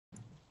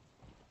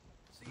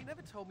you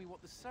never told me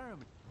what the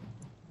ceremony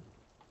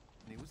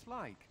was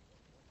like.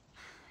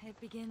 It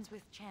begins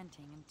with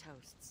chanting and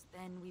toasts.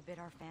 Then we bid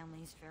our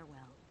families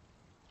farewell.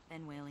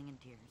 Then wailing and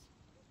tears.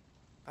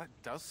 That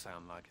does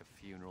sound like a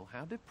funeral.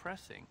 How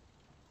depressing.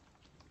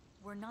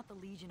 We're not the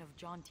Legion of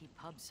jaunty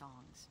pub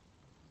songs.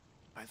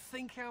 I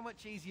think how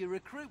much easier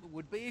recruitment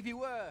would be if you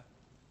were.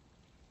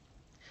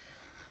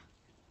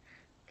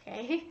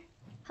 Okay.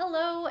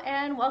 Hello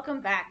and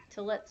welcome back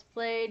to Let's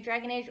Play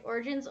Dragon Age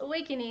Origins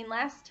Awakening.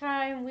 Last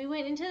time we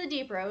went into the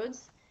Deep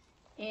Roads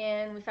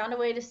and we found a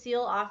way to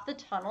seal off the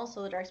tunnel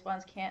so the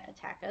Darkspawns can't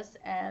attack us.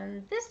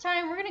 And this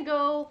time we're going to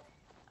go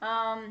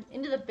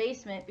into the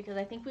basement because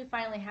I think we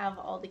finally have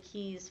all the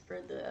keys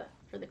for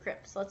the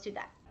crypt. So let's do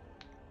that.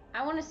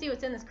 I want to see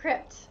what's in this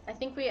crypt. I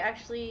think we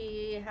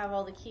actually have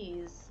all the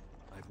keys.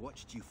 I've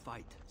watched you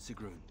fight,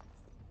 Sigrun.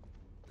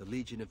 The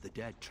Legion of the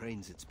Dead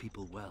trains its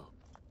people well.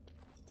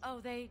 Oh,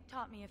 they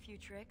taught me a few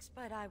tricks,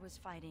 but I was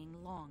fighting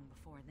long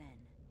before then.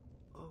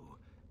 Oh,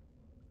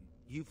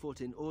 you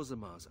fought in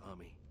Orzamar's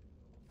army?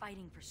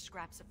 Fighting for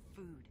scraps of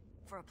food,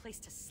 for a place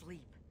to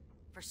sleep,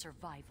 for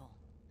survival.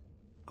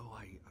 Oh,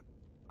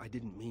 I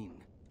didn't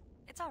mean...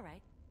 It's all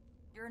right.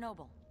 You're a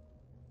noble.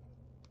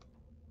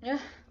 Yeah,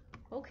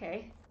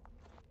 okay.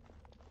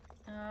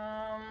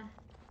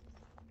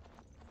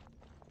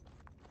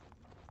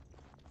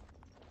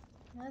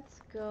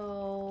 Let's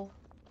go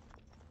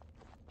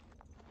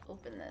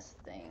open this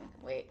thing.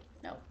 Wait,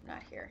 no,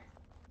 not here.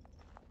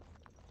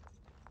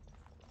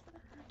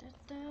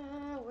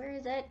 Where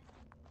is it?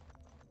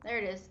 There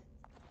it is.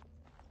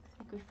 I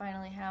think we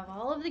finally have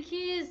all of the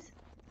keys.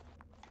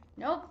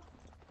 Nope.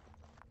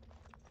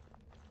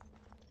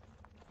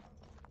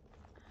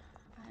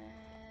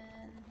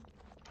 And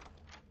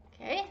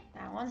okay,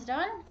 that one's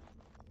done.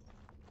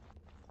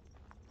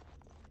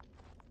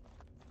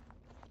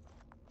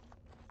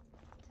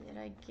 Did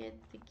I get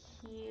the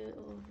key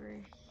over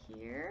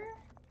here?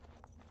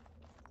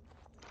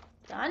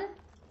 Done.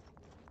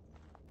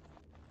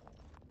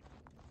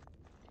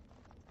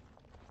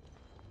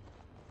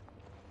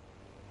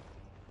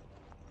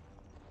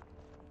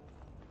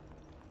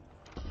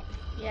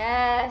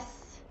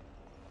 Yes.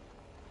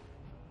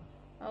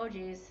 Oh,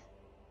 geez.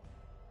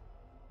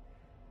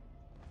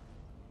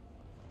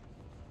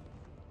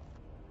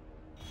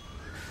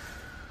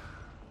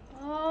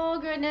 Oh,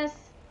 goodness.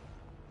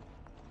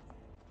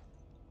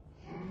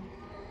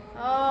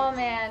 Oh,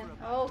 man.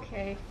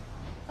 Okay.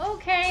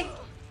 Okay.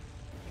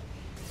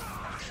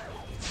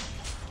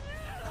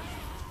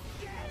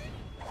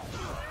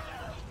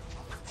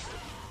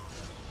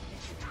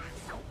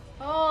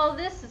 Oh,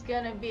 this is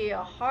gonna be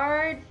a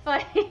hard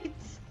fight.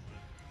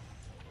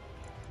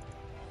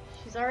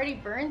 She's already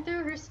burned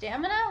through her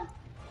stamina?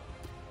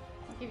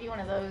 I'll give you one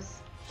of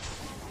those.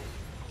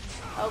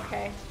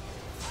 Okay.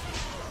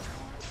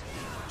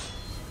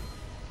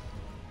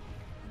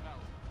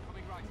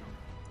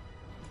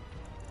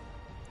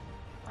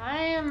 I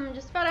am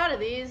just about out of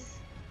these.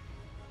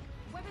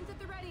 Weapons at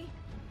the ready.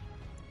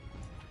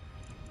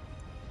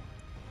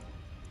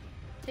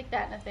 Take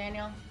that,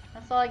 Nathaniel.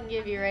 That's all I can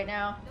give you right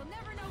now. They'll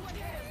never know what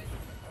hit him.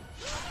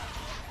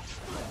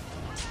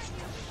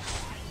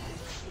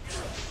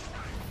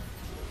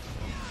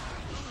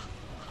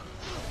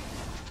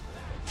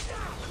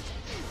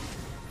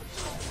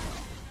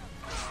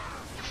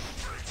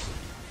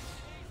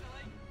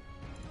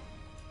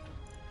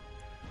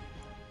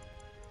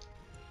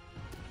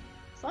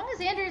 As long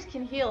as Anders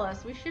can heal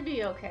us, we should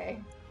be okay.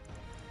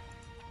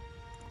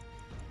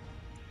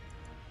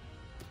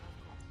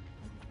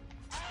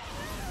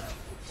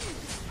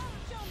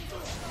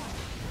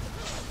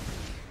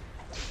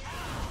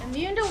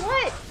 Immune to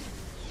what?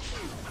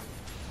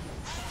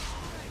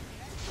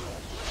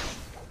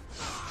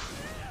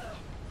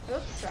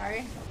 Oops,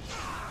 sorry.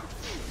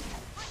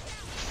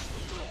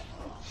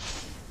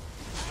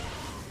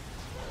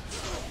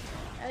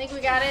 I think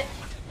we got it.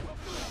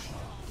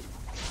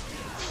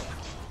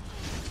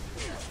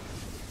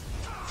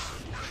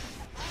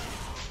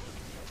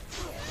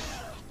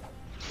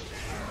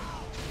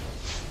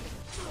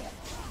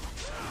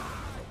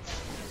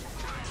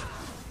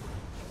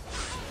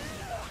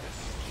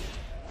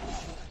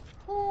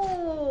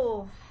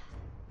 Ooh,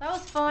 that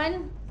was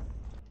fun.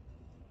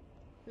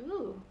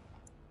 Ooh.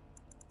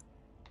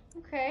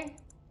 Okay.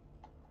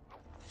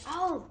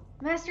 Oh,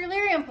 Master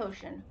Lyrium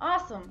potion.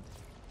 Awesome.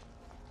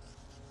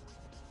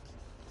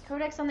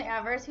 Codex on the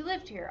Avars who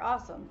lived here.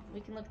 Awesome. We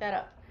can look that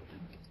up.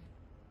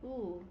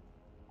 Ooh.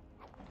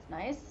 That's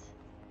nice.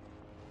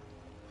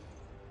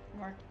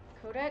 More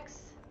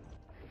codex.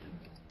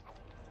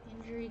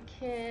 Injury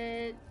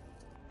kit.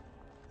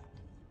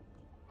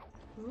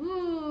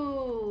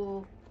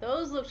 Ooh.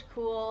 Those looked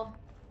cool.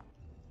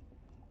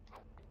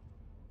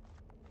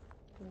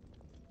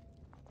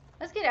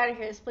 Let's get out of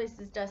here. This place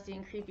is dusty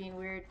and creepy and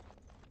weird.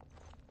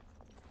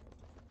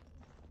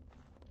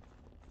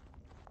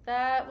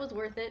 That was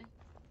worth it.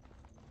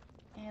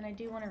 And I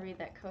do want to read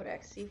that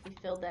codex, see if we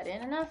filled that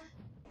in enough.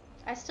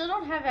 I still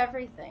don't have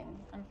everything,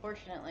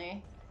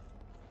 unfortunately.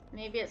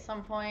 Maybe at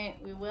some point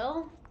we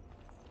will.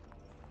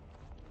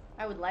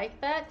 I would like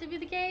that to be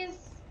the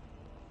case.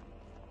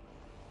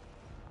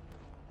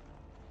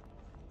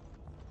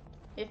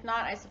 If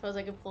not, I suppose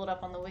I could pull it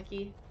up on the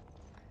wiki.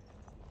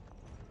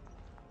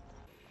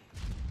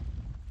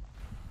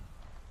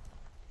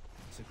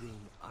 Sigrun,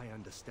 I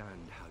understand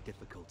how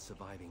difficult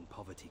surviving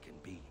poverty can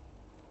be.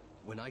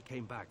 When I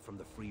came back from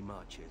the Free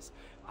Marches,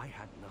 I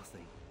had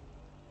nothing.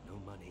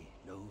 No money,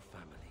 no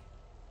family.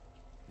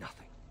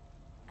 Nothing.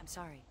 I'm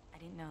sorry, I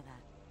didn't know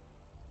that.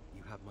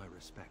 You have my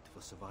respect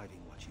for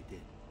surviving what you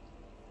did.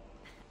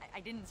 I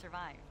didn't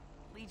survive.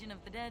 Legion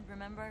of the Dead,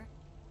 remember?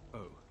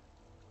 Oh.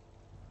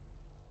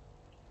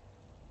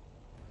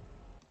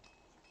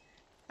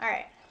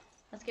 Alright,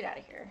 let's get out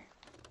of here.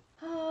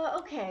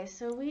 Okay,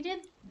 so we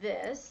did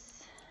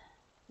this.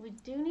 We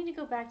do need to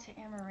go back to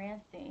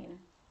Amaranthine.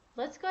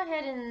 Let's go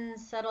ahead and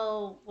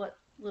settle what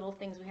little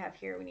things we have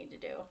here we need to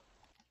do.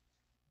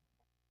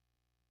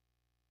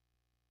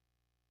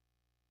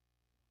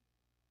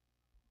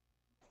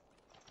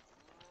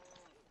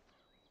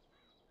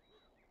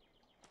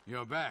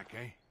 You're back,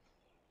 eh?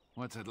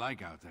 What's it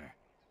like out there?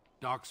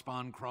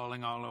 Darkspawn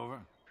crawling all over?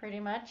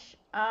 Pretty much.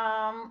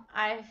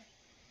 I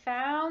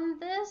found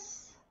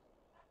this.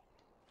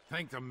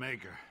 Thank the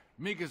Maker.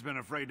 Mika's been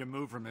afraid to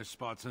move from this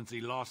spot since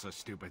he lost a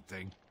stupid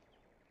thing.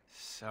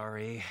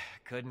 Sorry,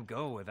 couldn't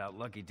go without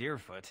Lucky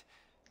Deerfoot.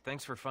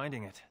 Thanks for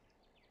finding it.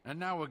 And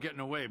now we're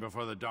getting away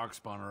before the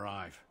Darkspawn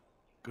arrive.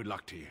 Good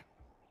luck to you.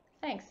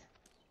 Thanks.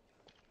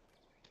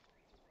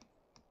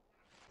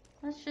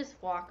 Let's just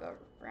walk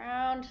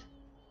around.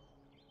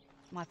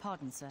 My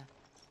pardon, sir.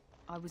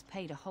 I was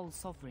paid a whole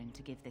sovereign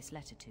to give this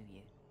letter to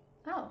you.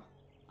 Oh.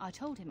 I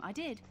told him I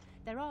did.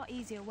 There are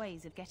easier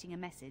ways of getting a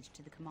message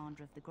to the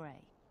Commander of the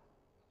Grey.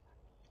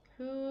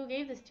 Who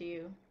gave this to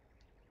you?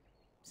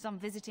 Some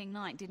visiting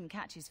knight didn't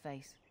catch his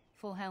face.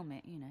 Full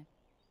helmet, you know.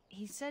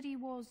 He said he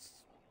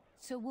was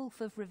Sir Wolf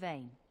of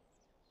Ravain.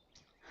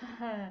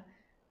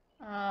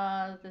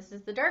 This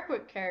is the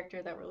Darkwood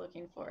character that we're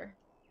looking for.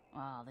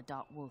 Ah, the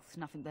Dark Wolf's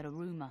nothing but a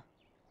rumour.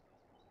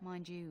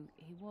 Mind you,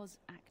 he was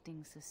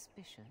acting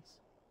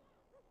suspicious.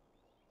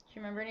 Do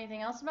you remember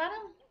anything else about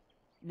him?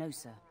 No,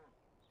 sir.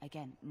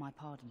 Again, my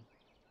pardon.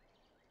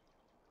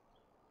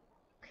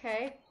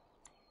 Okay.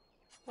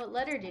 What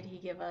letter did he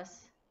give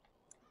us?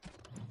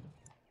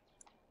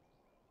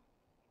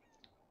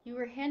 You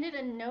were handed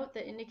a note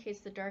that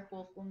indicates the Dark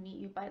Wolf will meet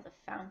you by the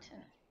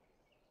fountain.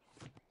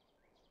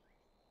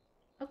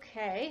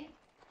 Okay.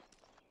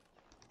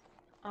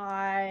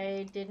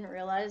 I didn't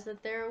realize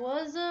that there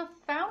was a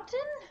fountain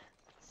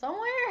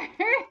somewhere.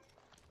 I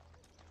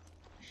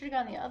should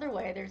have gone the other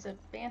way. There's a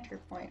banter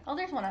point. Oh,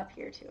 there's one up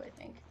here too, I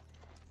think.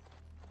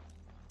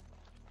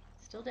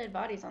 Still dead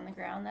bodies on the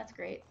ground. That's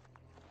great.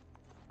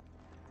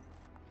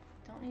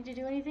 Don't need to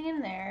do anything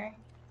in there.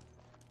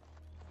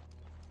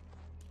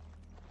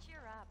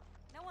 Cheer up.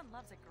 No one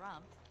loves a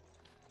grump.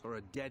 For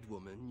a dead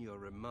woman, you're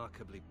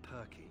remarkably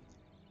perky.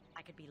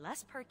 I could be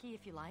less perky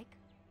if you like.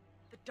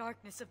 The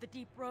darkness of the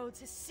deep roads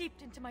has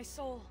seeped into my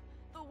soul.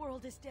 The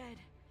world is dead.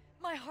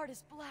 My heart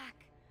is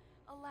black.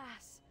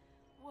 Alas.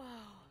 Whoa.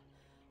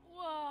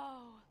 Whoa.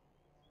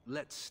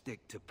 Let's stick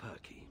to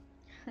perky.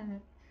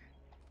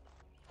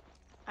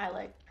 I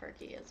like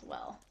perky as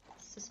well.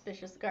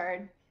 Suspicious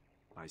guard.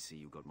 I see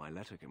you got my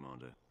letter,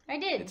 Commander. I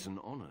did. It's an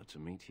honor to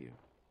meet you.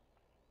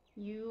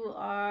 You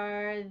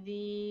are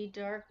the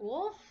Dark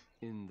Wolf?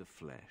 In the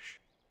flesh.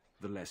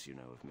 The less you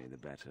know of me, the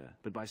better.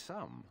 But by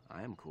some,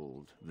 I am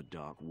called the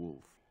Dark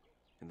Wolf.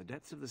 In the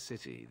depths of the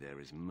city,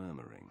 there is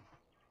murmuring.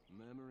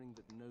 Murmuring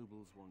that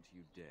nobles want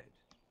you dead.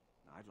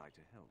 I'd like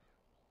to help.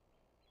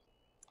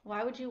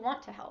 Why would you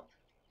want to help?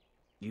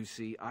 You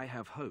see, I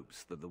have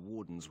hopes that the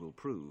Wardens will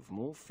prove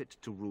more fit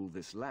to rule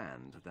this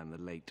land than the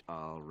late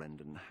Arl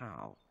Rendon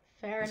Howe.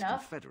 Fair His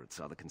enough. confederates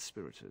are the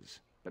conspirators.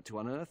 But to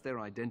unearth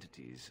their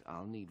identities,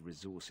 I'll need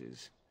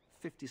resources.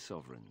 50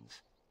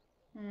 sovereigns.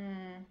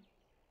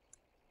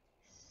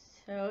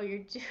 So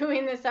you're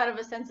doing this out of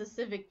a sense of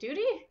civic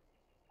duty?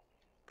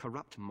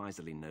 Corrupt,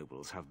 miserly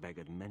nobles have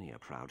beggared many a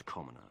proud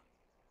commoner.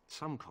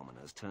 Some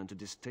commoners turn to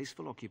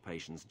distasteful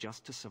occupations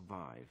just to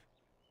survive.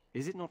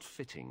 Is it not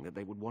fitting that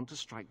they would want to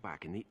strike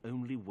back in the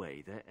only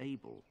way they're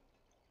able?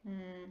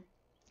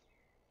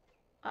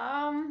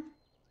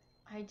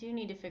 I do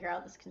need to figure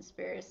out this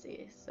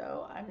conspiracy,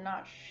 so I'm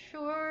not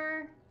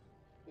sure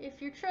if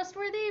you're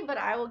trustworthy, but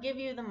I will give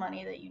you the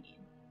money that you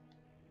need.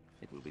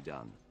 It will be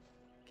done.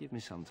 Give me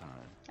some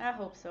time. I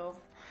hope so.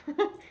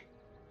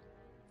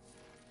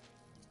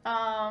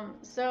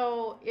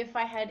 So if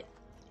I had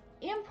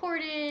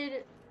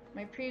imported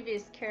my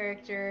previous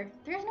character,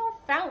 there's no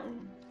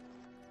fountain.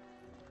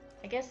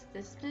 I guess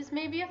this is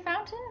maybe a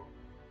fountain?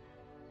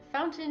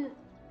 Fountain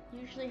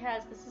usually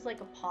has, this is like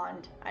a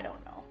pond. I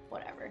don't know,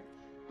 whatever.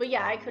 But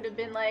yeah, I could have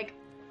been like,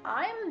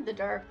 I'm the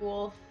Dark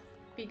Wolf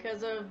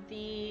because of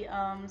the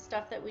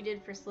stuff that we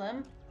did for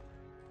Slim.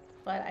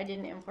 But I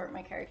didn't import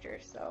my character,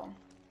 so...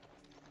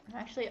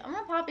 Actually, I'm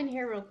gonna pop in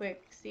here real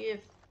quick, see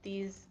if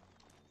these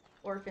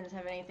orphans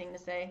have anything to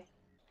say.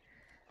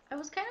 I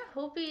was kind of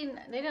hoping,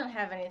 they didn't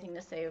have anything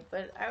to say,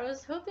 but I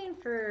was hoping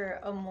for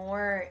a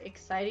more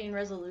exciting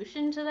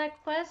resolution to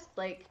that quest.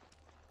 Like,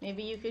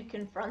 maybe you could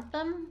confront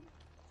them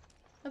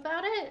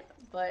about it,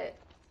 but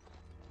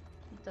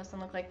it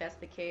doesn't look like that's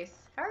the case.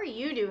 How are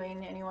you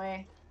doing,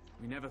 anyway?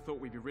 We never thought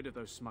we'd be rid of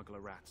those smuggler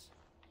rats.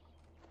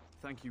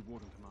 Thank you,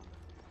 Warden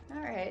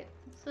Commander. Alright,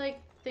 looks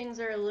like things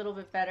are a little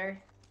bit better.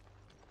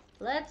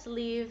 Let's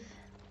leave.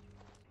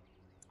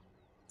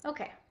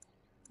 Okay,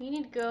 we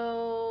need to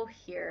go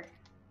here.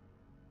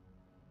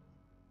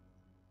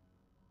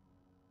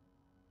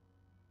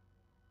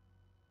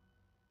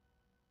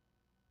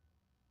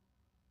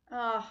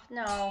 Oh,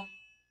 no.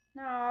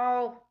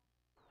 No.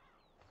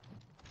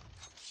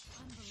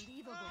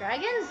 Unbelievable.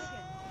 Dragons?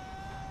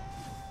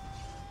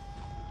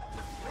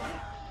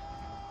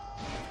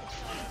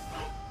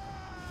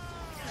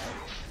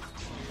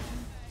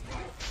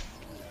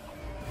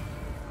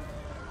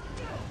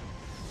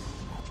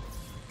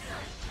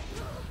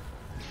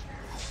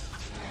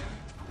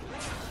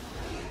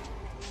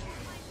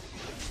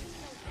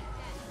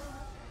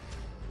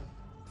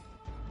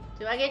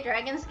 Do I get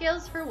dragon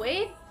scales for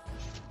Wade?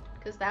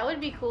 Because that would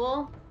be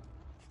cool.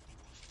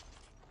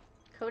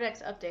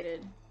 Codex updated.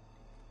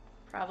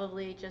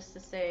 Probably just to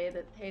say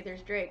that, hey,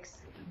 there's drakes.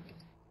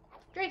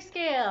 Drake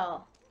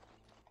scale!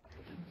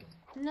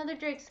 Another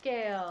drake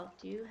scale.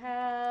 Do you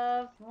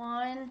have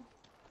one?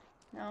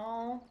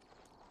 No.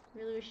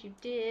 Really wish you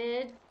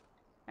did.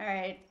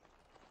 Alright.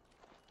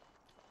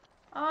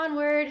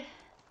 Onward!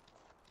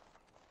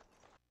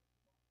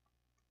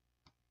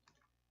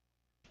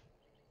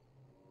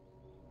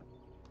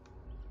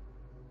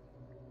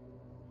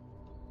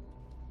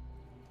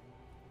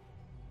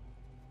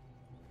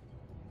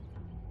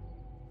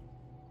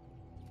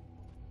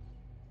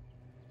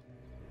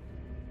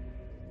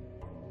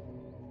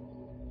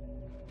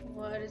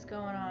 What is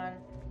going on?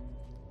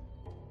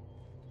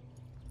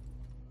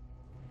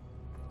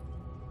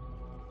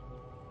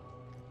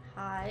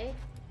 Hi?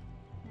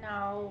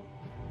 No.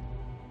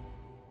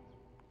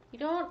 We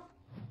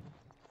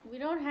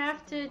don't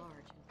have to... Large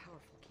and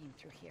powerful came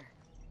through here.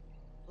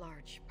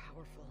 Large,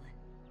 powerful,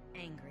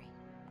 and angry.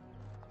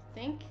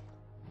 Think?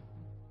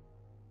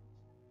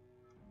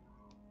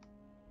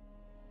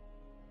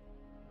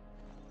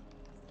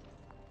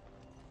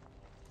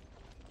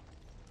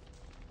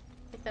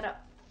 Pick that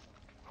up.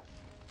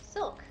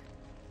 Silk.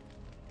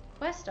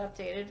 Quest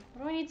updated.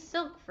 What do I need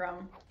silk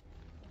from?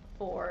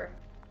 For?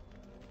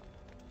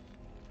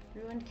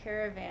 Ruined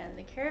caravan.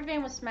 The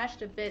caravan was smashed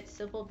to bits.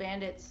 Simple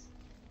bandits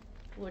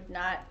would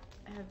not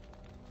have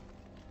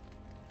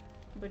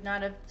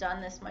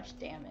done this much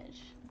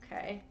damage.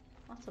 Okay.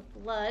 Lots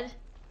of blood.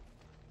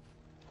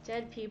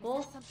 Dead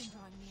people. Something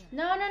drawing near.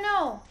 No, no,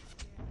 no!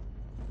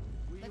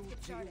 Let's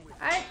get started.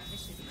 I...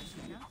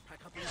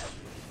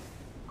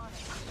 On it.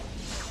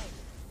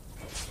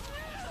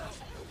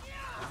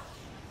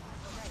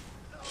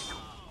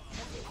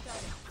 Let's get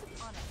started.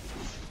 On it.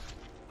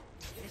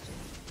 Mission,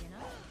 you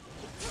know?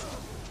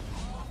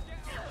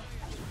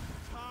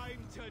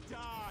 Time to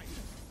die!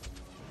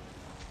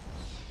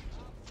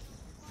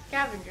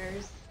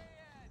 Scavengers.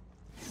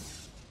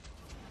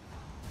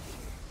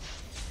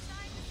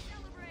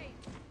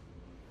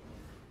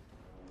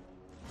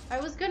 I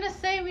was gonna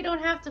say we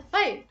don't have to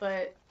fight,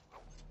 but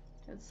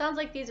it sounds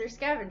like these are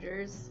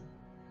scavengers.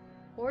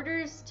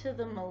 Orders to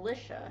the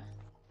militia.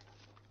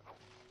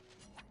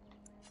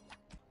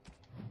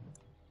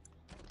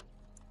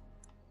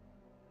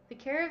 The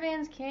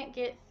caravans can't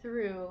get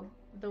through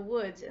the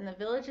woods and the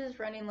village is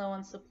running low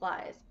on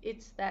supplies.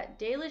 It's that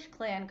Dalish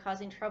clan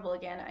causing trouble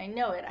again. I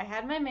know it. I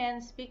had my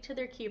man speak to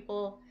their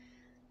keeper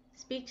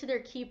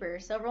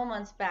several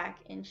months back,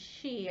 and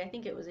she, I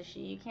think it was a she,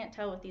 you can't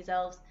tell with these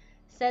elves,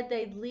 said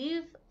they'd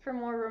leave for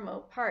more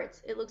remote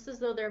parts. It looks as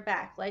though they're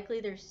back.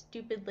 Likely there's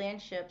stupid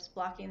land ships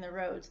blocking the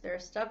roads. They're a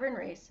stubborn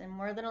race and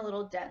more than a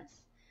little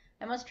dense.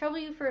 I must trouble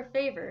you for a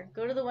favor.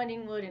 Go to the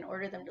Wending Wood and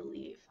order them to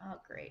leave. Oh,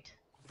 great.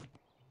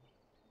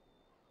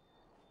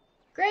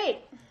 Great!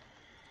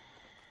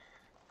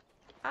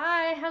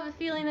 I have a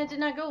feeling that did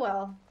not go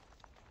well.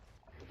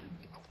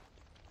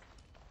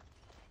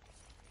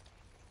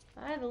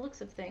 By the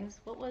looks of things,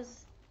 what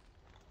was...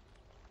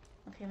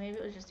 Okay, maybe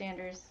it was just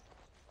Anders.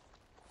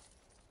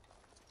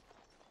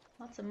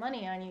 Lots of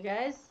money on you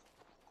guys.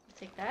 I'll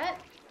take that.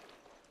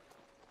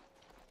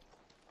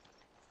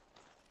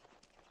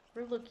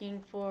 We're looking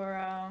for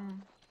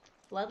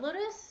Blood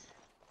Lotus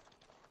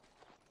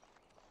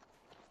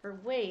for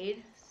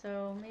Wade,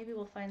 so maybe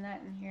we'll find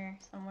that in here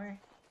somewhere.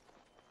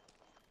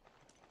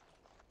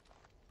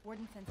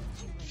 Warden sends us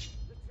to you.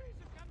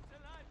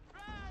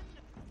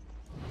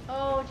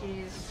 Oh,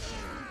 jeez.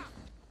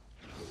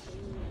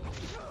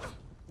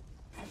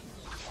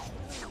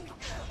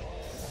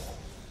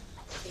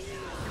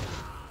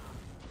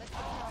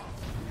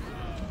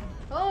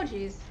 Oh,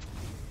 jeez.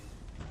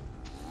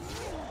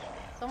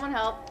 Someone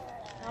help.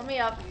 Help me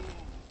up.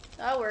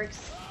 That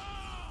works.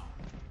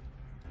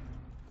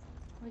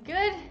 We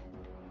good?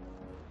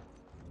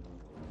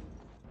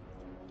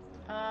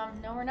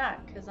 No we're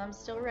not, because I'm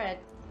still red.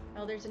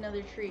 Oh, there's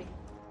another tree.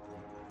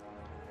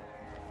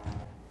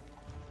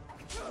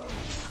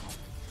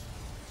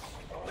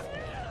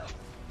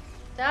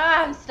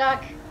 Ah, I'm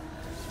stuck.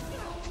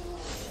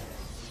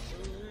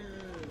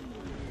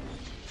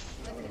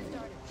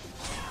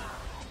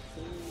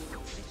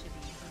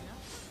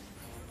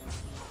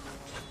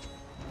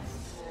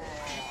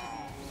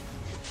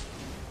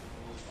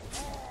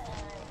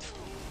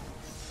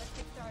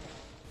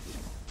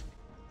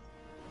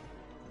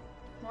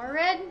 More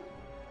red?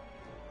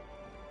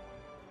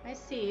 I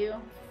see you.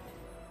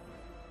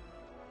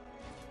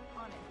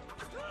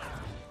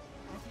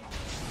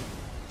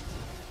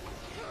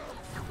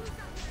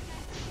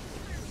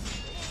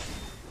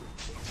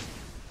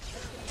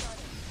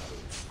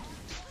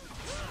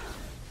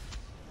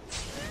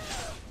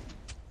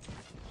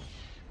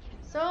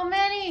 So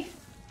many!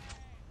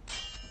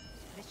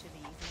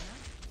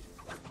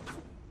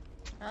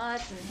 Oh,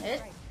 that's a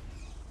hit.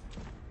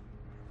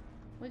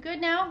 We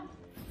good now?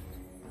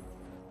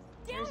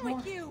 Down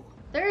with you!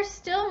 There's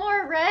still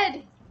more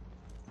red!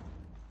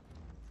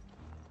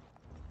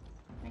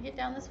 Can I get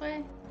down this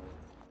way?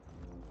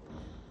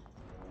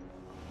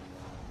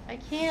 I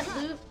can't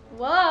loot.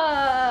 Whoa!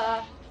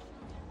 I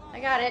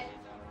got it.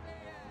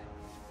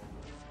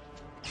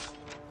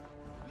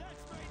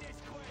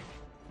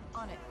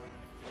 On it.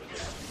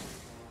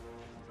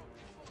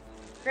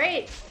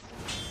 Great!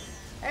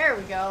 There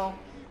we go.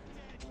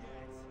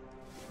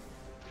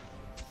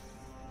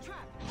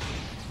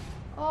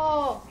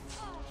 Oh!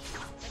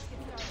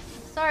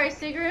 Sorry,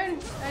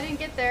 Sigrun. I didn't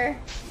get there.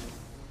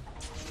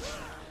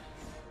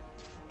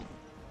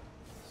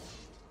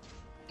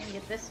 I can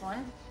get this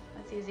one.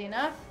 That's easy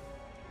enough.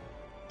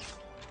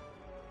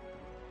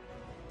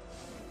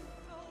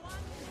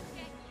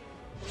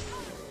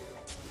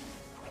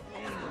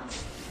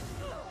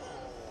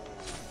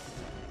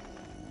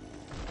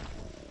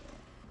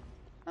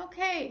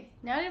 Okay,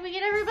 now did we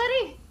get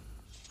everybody?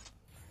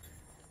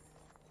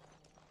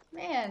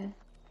 Man.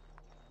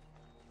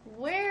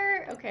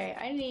 Where? Okay,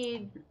 I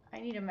need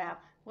a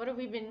map. What have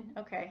we been?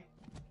 Okay.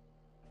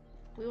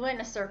 We went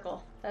in a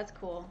circle. That's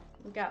cool.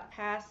 We got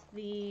past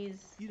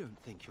these. You don't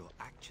think you're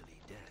actually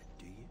dead,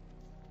 do you?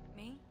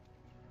 Me?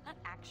 Not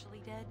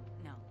actually dead,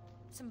 no.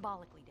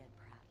 Symbolically dead,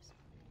 perhaps.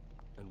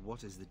 And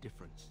what is the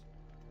difference?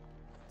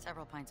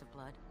 Several pints of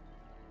blood.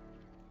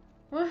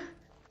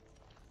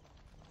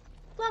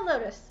 Blood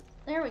Lotus.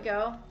 There we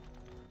go.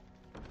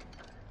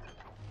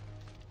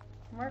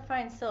 More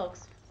fine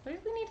silks. What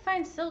did we need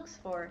fine silks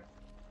for?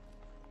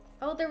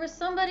 Oh, there was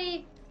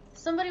somebody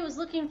was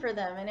looking for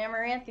them in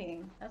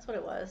Amaranthine. That's what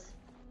it was.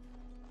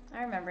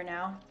 I remember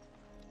now.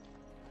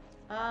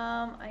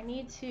 I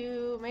need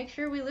to make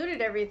sure we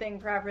looted everything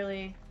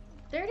properly.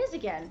 There it is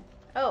again.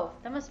 Oh,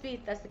 that's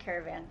the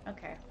caravan.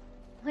 Okay.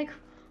 Like,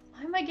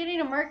 why am I getting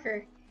a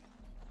marker?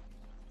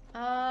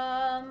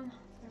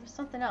 There was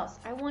something else.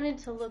 I wanted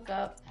to look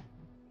up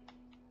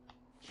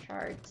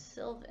Charred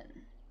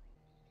Sylvan.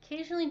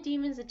 Occasionally,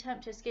 demons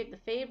attempt to escape the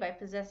fade by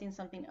possessing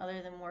something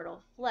other than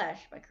mortal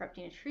flesh. By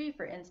corrupting a tree,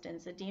 for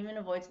instance, a demon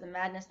avoids the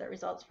madness that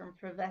results from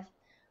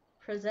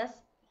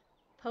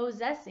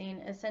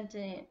possessing a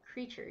sentient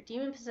creature.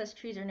 Demon-possessed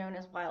trees are known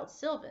as wild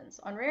sylvans.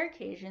 On rare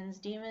occasions,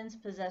 demons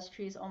possess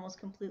trees almost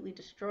completely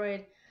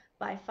destroyed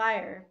by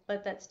fire,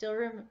 but that still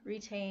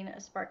retain a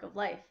spark of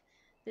life.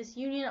 This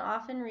union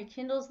often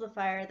rekindles the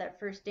fire that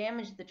first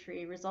damaged the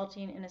tree,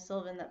 resulting in a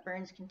sylvan that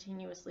burns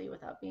continuously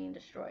without being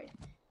destroyed.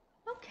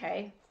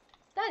 Okay.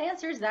 That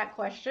answers that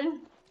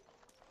question.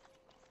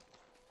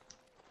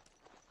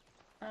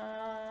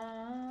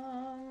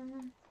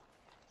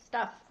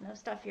 Stuff. No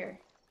stuff here.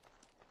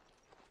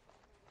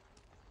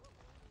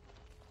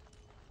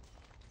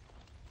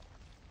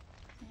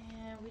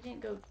 And we didn't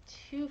go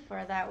too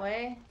far that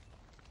way.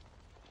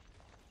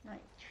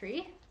 Like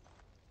tree?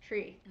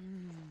 Tree.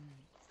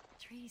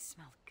 Trees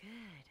smell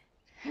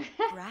good.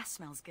 Grass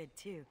smells good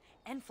too.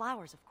 And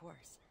flowers, of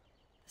course.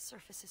 The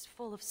surface is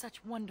full of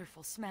such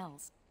wonderful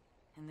smells.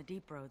 In the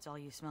deep roads, all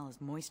you smell is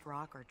moist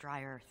rock or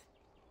dry earth.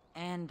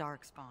 And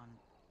Darkspawn.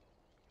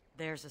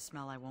 There's a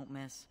smell I won't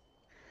miss.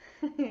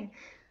 You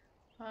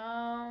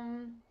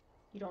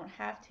don't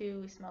have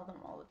to. We smell them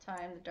all the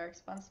time. The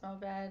Darkspawn smell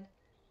bad.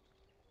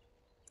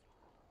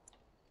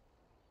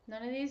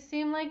 None of these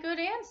seem like good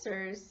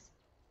answers.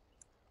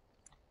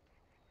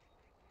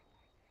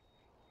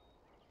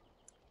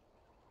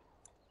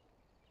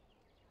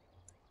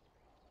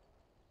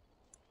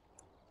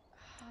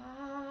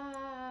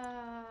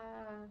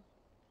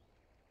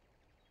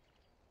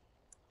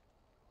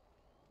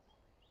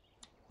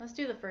 Let's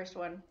do the first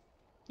one.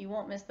 You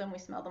won't miss them. We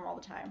smell them all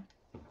the time.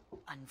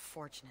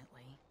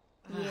 Unfortunately.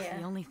 Yeah.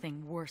 The only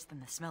thing worse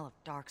than the smell of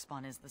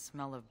Darkspawn is the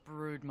smell of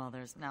brood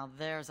mothers. Now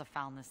there's a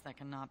foulness that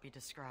cannot be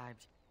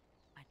described.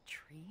 But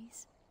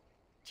trees?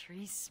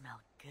 Trees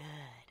smell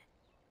good.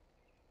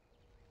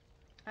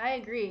 I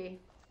agree.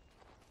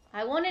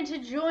 I wanted to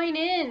join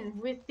in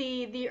with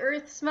the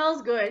earth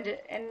smells good,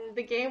 and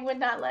the game would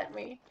not let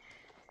me.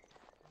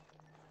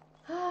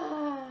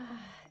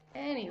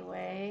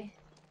 Anyway,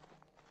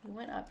 we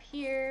went up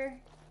here.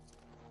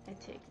 I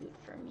take loot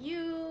from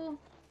you,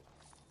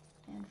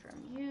 and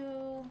from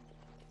you.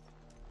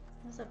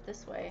 What's up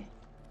this way?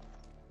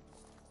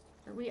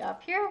 Are we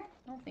up here?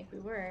 I don't think we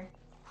were.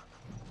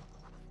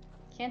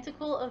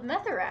 Canticle of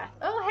Metharath.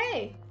 Oh,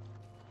 hey!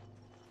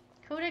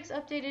 Codex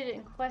updated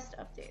and quest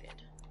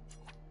updated.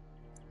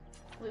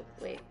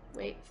 Wait.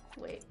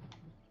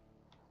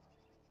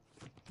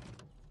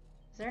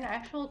 Is there an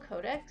actual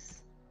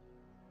codex?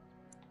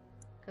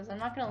 Because I'm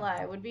not gonna lie,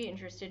 I would be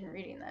interested in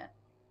reading that.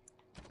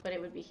 But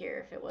it would be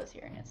here if it was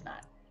here, and it's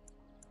not.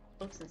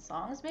 Books and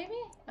songs, maybe?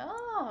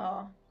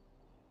 Oh!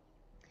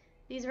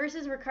 These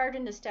verses were carved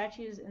into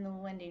statues in the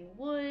Wending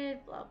Wood,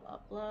 blah blah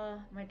blah.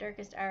 My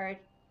darkest hour, I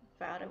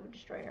vowed I would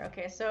destroy her.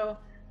 Okay, so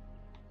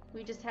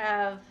we just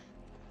have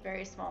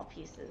very small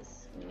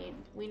pieces.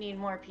 We need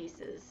more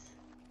pieces.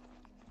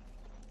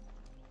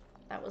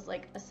 That was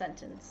like a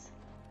sentence.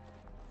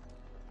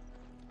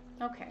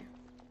 Okay.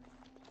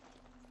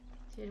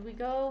 Did we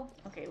go?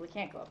 Okay, we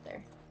can't go up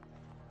there.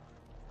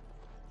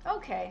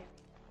 Okay.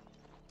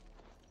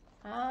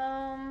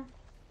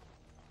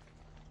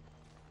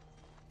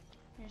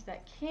 There's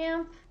that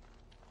camp.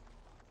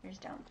 There's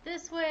down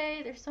this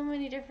way. There's so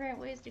many different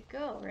ways to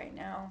go right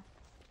now.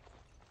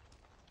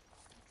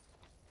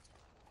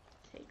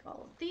 Take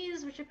all of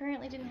these, which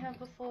apparently didn't have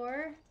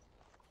before.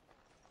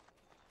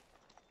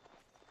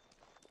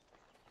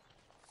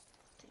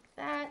 Take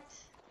that.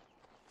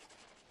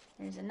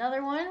 There's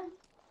another one.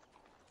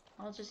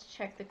 I'll just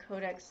check the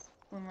codex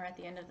when we're at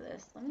the end of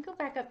this. Let me go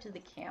back up to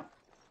the camp.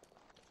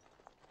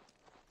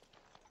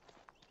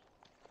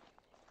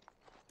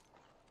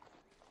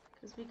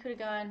 Because we could have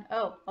gone...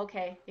 Oh,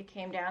 okay. It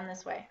came down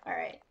this way.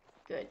 Alright.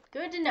 Good.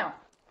 Good to know.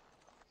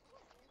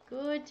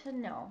 Good to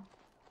know.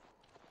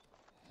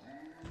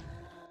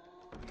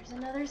 There's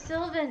another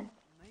Sylvan.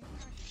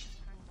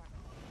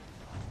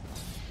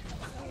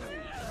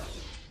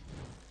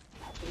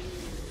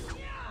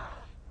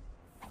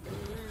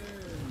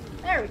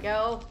 There we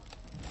go.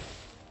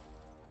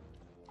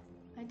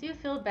 I do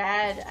feel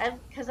bad.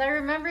 Because I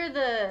remember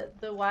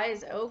the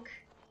Wise Oak.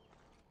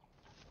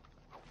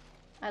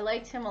 I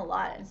liked him a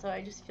lot, and so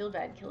I just feel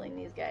bad killing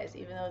these guys,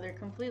 even though they're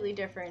completely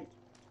different.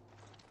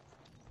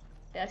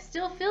 I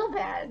still feel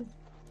bad.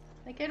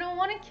 Like, I don't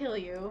want to kill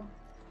you.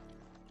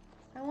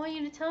 I want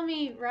you to tell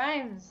me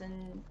rhymes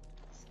and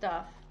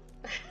stuff.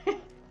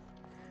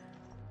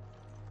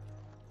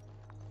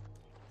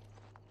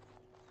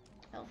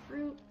 Elf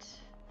root.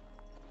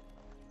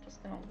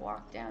 Just gonna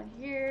walk down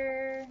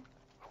here.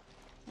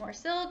 More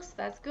silks,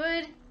 that's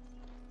good.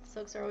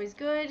 Silks are always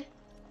good.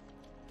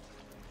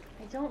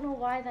 I don't know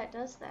why that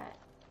does that.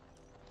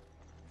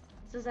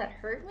 Does that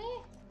hurt me?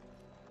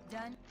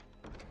 Done.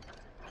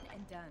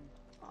 And done.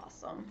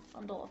 Awesome.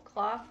 Bundle of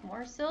cloth,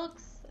 more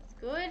silks. That's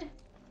good.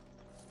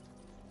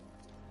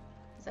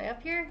 Was I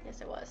up here?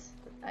 Yes, it was.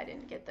 But I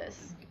didn't get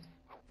this.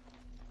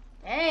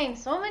 Dang,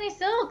 so many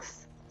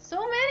silks! So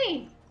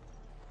many!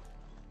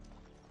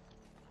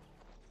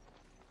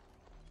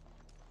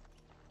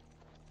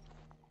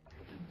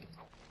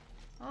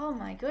 Oh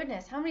my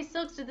goodness, how many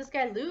silks did this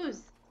guy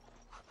lose?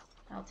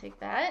 I'll take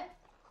that.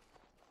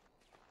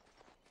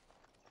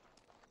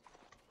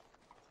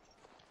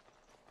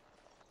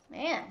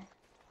 Man.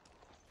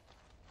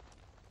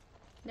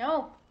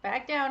 No,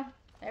 back down.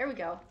 There we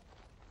go.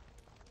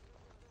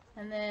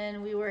 And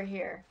then we were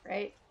here,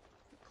 right?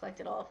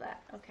 Collected all of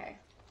that. Okay.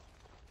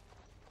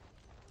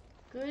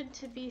 Good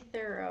to be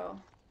thorough.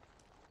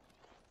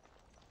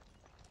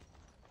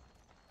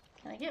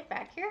 Can I get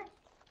back here?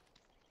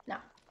 No.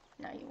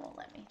 No, you won't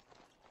let me.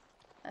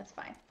 That's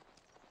fine.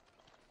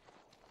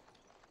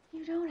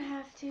 You don't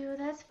have to.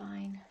 That's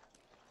fine.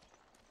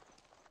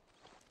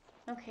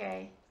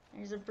 Okay.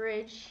 There's a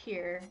bridge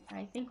here.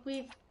 I think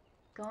we've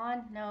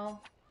gone. No.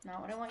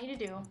 Not what I want you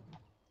to do.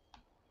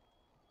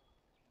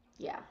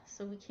 Yeah.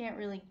 So we can't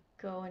really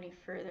go any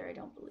further, I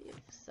don't believe.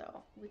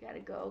 So we gotta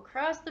go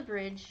across the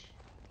bridge.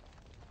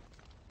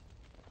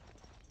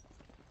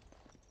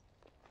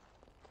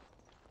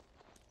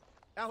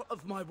 Out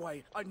of my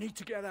way. I need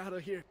to get out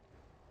of here.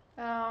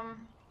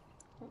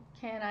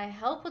 Can I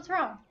help? What's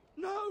wrong?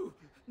 No!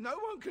 No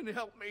one can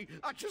help me.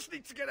 I just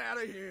need to get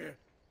out of here.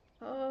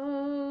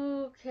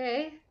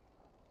 Okay.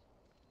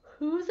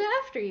 Who's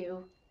after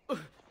you?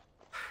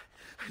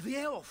 The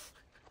elf.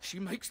 She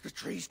makes the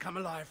trees come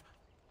alive.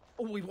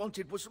 All we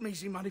wanted was some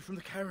easy money from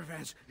the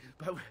caravans,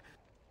 but...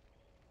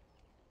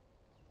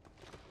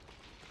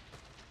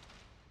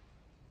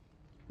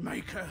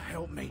 Make her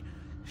help me.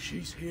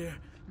 She's here.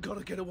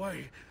 Gotta get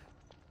away.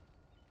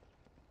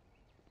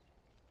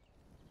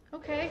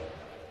 Okay.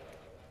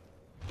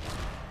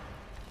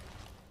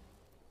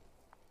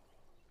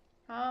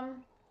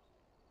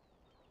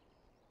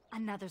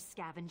 Another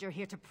scavenger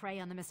here to prey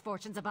on the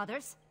misfortunes of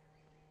others?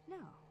 No,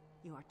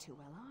 you are too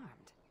well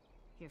armed.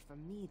 Hear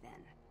from me,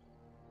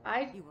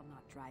 then. You will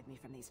not drive me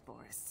from these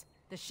forests.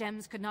 The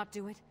Shems could not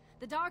do it,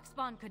 the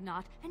Darkspawn could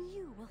not, and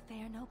you will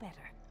fare no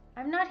better.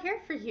 I'm not here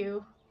for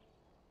you.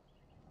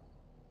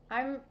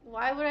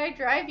 Why would I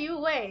drive you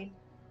away?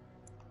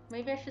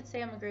 Maybe I should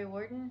say I'm a Grey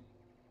Warden?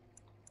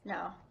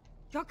 No.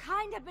 Your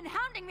kind have been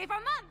hounding me for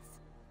months!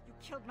 You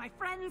killed my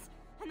friends,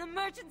 and the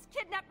merchants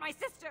kidnapped my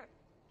sister!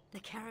 The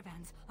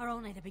caravans are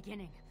only the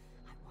beginning.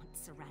 I want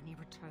Serani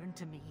returned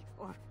to me,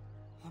 or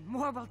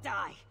more will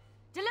die.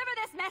 Deliver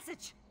this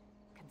message!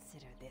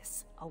 Consider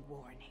this a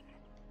warning.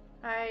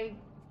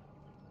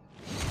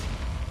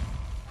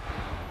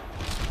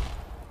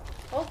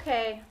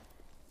 Okay.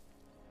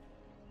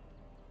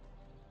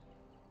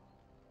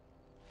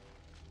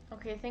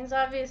 Okay, things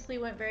obviously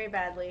went very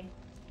badly.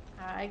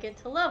 I get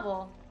to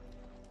level.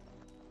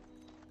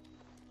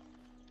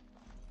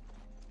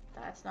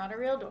 That's not a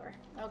real door.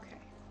 Okay.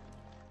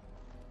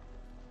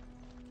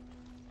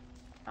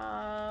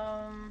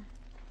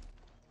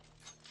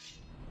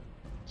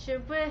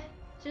 Should we...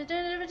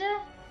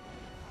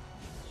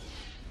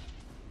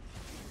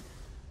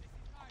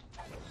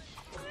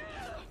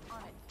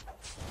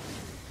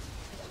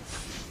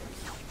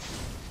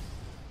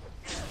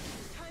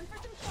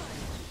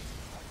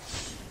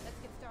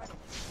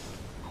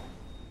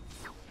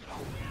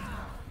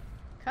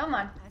 Come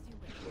on.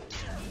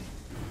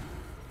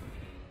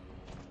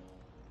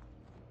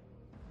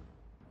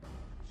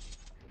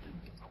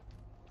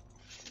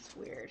 It's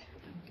weird.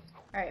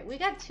 Alright, we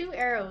got 2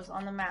 arrows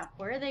on the map.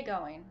 Where are they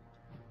going?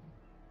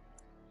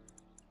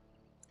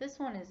 This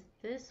one is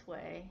this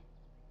way.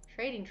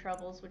 Trading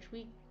troubles, which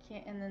we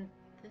can't, and then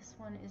this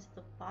one is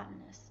the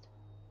botanist.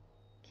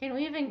 Can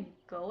we even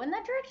go in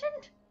that direction?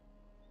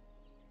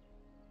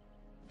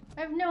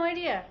 I have no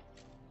idea.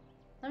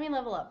 Let me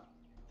level up.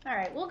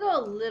 Alright, we'll go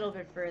a little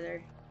bit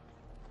further.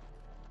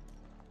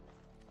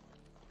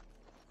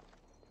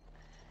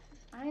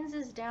 Vines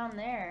is down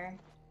there.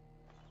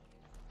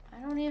 I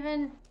don't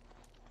even...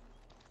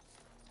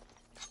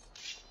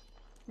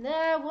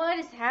 what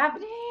is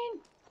happening?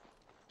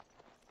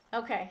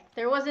 Okay,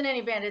 there wasn't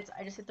any bandits.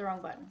 I just hit the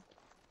wrong button.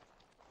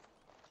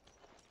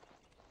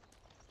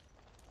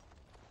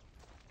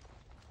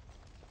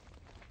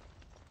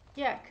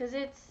 Yeah, because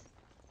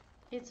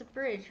it's a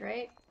bridge,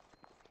 right?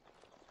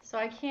 So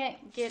I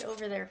can't get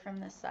over there from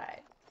this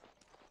side.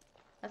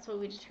 That's what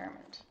we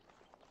determined.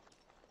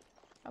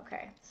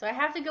 Okay, so I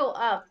have to go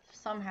up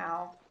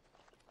somehow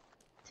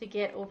to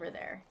get over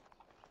there.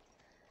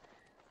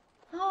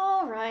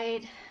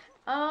 Alright.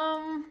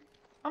 I'm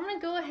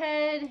gonna go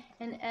ahead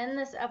and end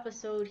this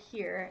episode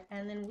here,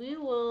 and then we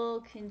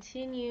will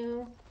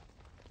continue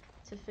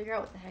to figure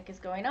out what the heck is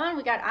going on.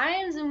 We got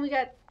Irons and we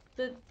got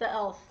the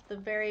elf, the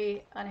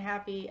very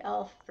unhappy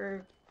elf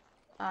for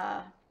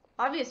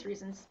obvious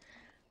reasons.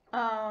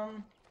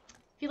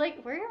 If you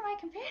like, where are my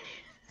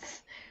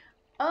companions?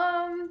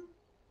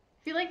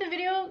 If you like the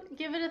video,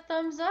 give it a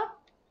thumbs up,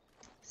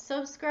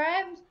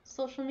 subscribe,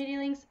 social media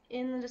links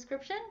in the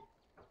description,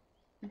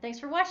 and thanks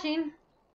for watching.